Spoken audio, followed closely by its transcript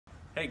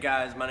Hey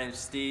guys, my name is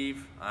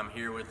Steve. I'm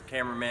here with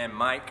cameraman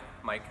Mike.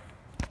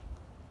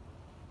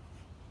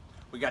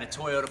 We got a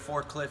Toyota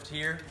forklift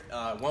here.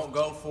 Won't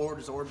go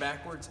forwards or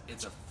backwards.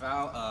 It's a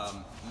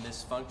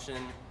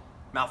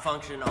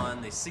malfunction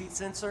on the seat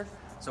sensor.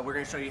 So we're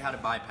going to show you how to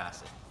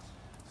bypass it.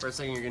 First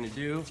thing you're going to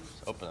do is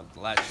open up the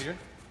latch here.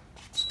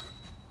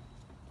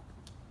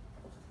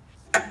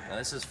 Now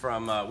this is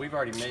from, we've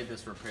already made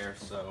this repair,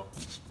 so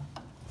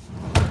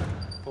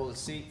pull the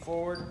seat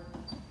forward,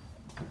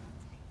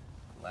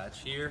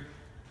 latch here,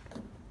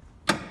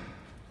 and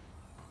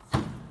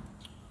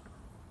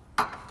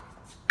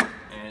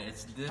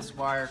it's this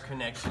wire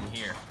connection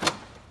here,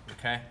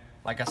 okay?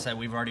 Like I said,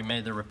 we've already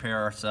made the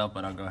repair ourselves,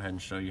 but I'll go ahead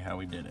and show you how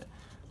we did it.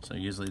 So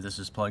usually this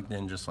is plugged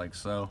in just like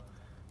so,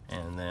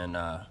 and then,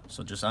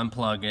 so just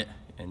unplug it,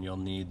 and you'll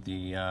need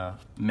the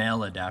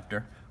male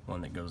adapter,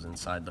 one that goes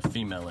inside the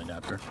female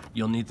adapter.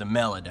 You'll need the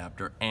male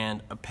adapter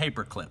and a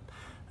paper clip.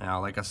 Now,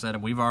 like I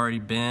said, we've already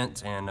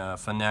bent and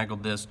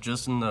finagled this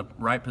just in the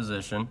right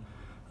position,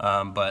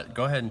 but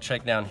go ahead and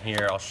check down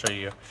here. I'll show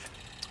you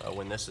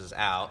when this is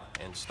out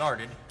and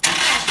started.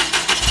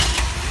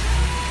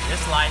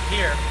 This light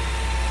here,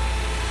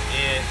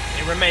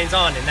 it remains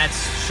on, and that's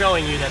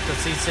showing you that the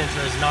seat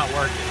sensor is not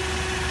working.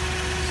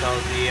 So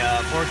the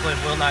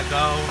forklift will not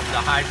go,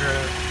 the hydra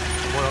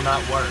will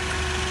not work.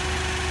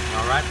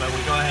 All right, but we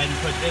go ahead and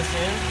put this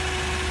in,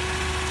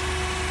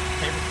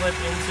 paper clip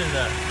into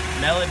the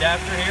male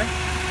adapter here.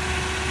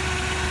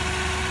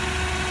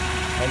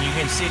 And you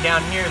can see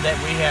down here that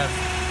we have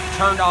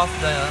turned off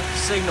the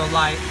signal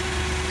light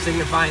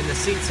signifying the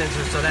seat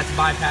sensor, so that's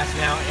bypassed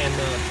now, and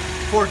the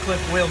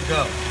forklift will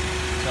go.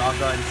 So I'll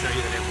go ahead and show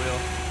you that it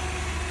will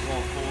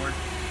roll forward.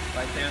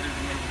 Right there, there's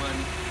a little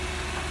button.